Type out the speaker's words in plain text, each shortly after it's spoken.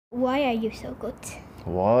Why are you so good?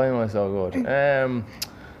 Why am I so good? I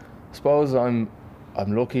suppose I'm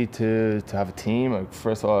lucky to have a team.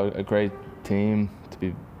 First of all, a great team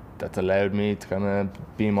that's allowed me to kind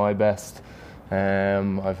of be my best.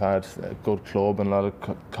 I've had a good club and a lot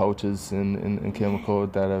of coaches in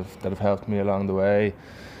Kilmacud that have helped me along the way.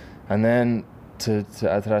 And then to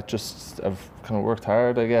add to that, just I've kind of worked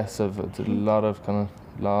hard, I guess. I've did a lot of kind of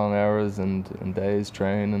long hours and days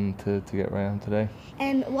training to get where I am today.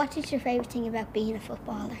 What is your favourite thing about being a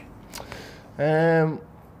footballer?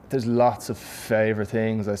 There's lots of favourite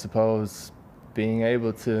things, I suppose. Being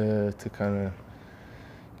able to kind of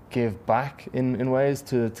give back in ways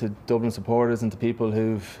to Dublin supporters and to people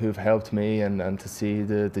who've helped me, and to see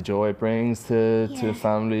the joy it brings to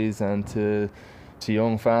families and to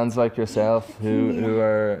young fans like yourself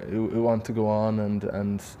who want to go on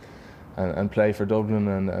and play for Dublin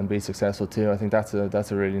and be successful too. I think that's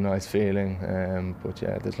a really nice feeling. But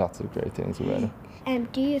yeah, there's lots of great things about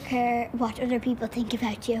it. Do you care what other people think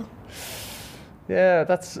about you? Yeah,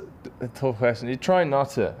 that's a tough question. You try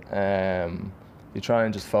not to. You try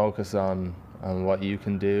and just focus on what you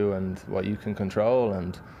can do and what you can control,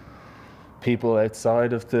 and people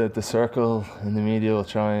outside of the circle in the media will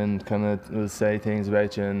try and will say things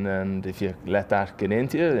about you, and if you let that get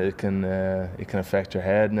into you, it can affect your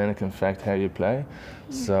head, and then it can affect how you play.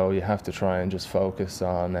 So you have to try and just focus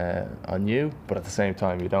on you, but at the same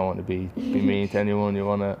time you don't want to be mean to anyone. You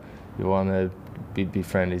want to be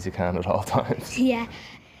friendly as you can at all times. Yeah.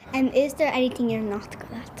 Is there anything you're not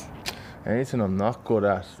good at? Anything I'm not good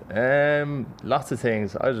at? Lots of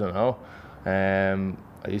things. I don't know.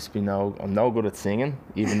 I used to be I'm no good at singing,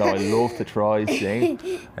 even though I love to try sing.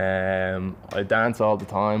 I dance all the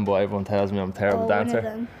time, but everyone tells me I'm a terrible dancer. One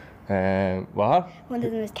of them. What? One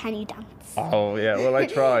of them is, can you dance? Oh yeah, well I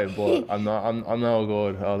try, but I'm no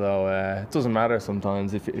good. Although it doesn't matter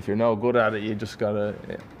sometimes. If you're no good at it, you just gotta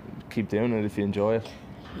keep doing it if you enjoy it.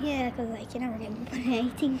 Yeah, because you never get good at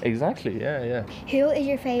anything. Exactly. Yeah. Who is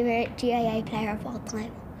your favourite GAA player of all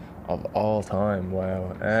time? Of all time,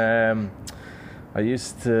 wow. I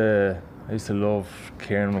used to love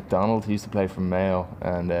Kieran McDonald. He used to play for Mayo,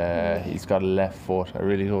 and he's got a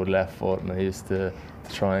really good left foot, and I used to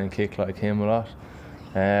try and kick like him a lot.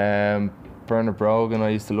 Bernard Brogan, I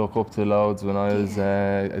used to look up to loads when I was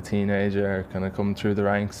a teenager, kind of coming through the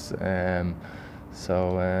ranks. And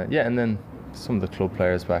then some of the club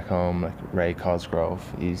players back home, like Ray Cosgrove,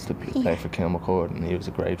 he used to play for Kilmacud, and he was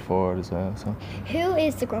a great forward as well. So, who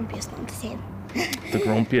is the grumpiest on the team? The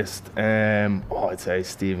grumpiest? I'd say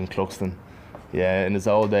Stephen Cluxton. Yeah, in his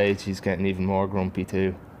old age, he's getting even more grumpy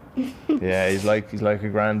too. Yeah, he's like a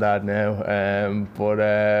granddad now.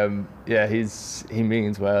 He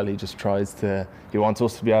means well. He just he wants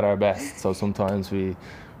us to be at our best. So sometimes we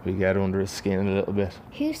get under his skin a little bit.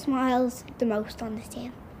 Who smiles the most on this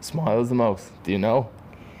team? Smiles the most? Do you know?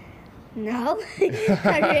 No, not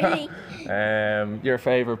really. Your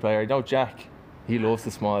favourite player? No, Jack. He loves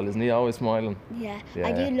to smile, isn't he? Always smiling. Yeah.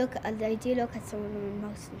 I do look at some of them, and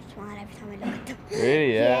most of them smile every time I look at them.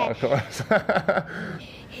 Really? Yeah. Of course.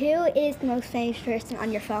 Who is the most famous person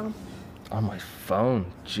on your phone? On my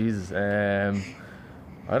phone? Jesus.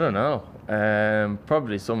 I don't know.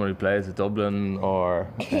 Probably someone who plays at Dublin or.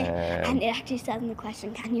 And it actually says in the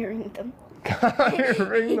question, can you ring them? Can you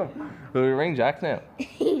ring them? Will we ring Jack now?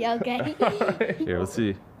 Okay. Here, we'll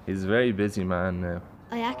see. He's a very busy man now.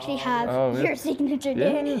 I actually have your signature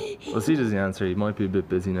there. Yeah. Well, see, does he answer? He might be a bit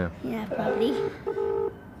busy now. Yeah, probably.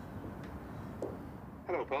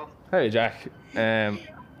 Hello, Paul. Hey, Jack.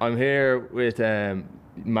 I'm here with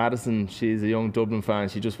Maddison. She's a young Dublin fan.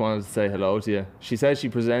 She just wanted to say hello to you. She said she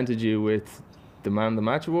presented you with the Man of the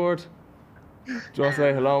Match award. Do you want to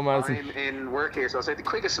say hello, Maddison? I'm in work here, so I'll say the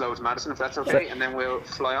quickest hello to Maddison, if that's okay, and then we'll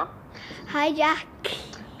fly on. Hi, Jack.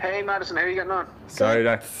 Hey, Maddison, how are you getting on? Sorry,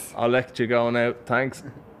 Jack. I'll let you go now. Thanks.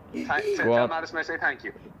 Tell Maddison I say thank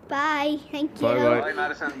you. Bye. Thank you. Bye. Bye,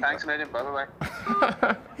 Maddison. Thanks a million. Bye.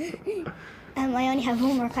 I only have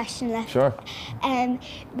one more question left. Sure.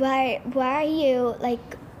 Why are you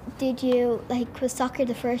did you was soccer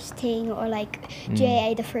the first thing, or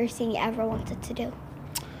GAA the first thing you ever wanted to do?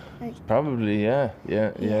 Probably, yeah.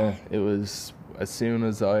 It was as soon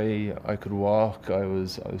as I could walk. I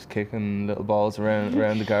was kicking little balls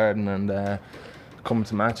around the garden and coming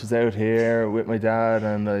to matches out here with my dad,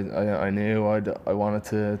 and I knew I wanted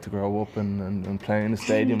to grow up and play in a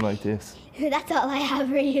stadium like this. That's all I have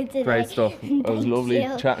for you today. Great stuff. It was lovely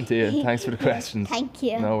chatting to you. Thanks for the questions. Thank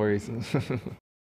you. No worries.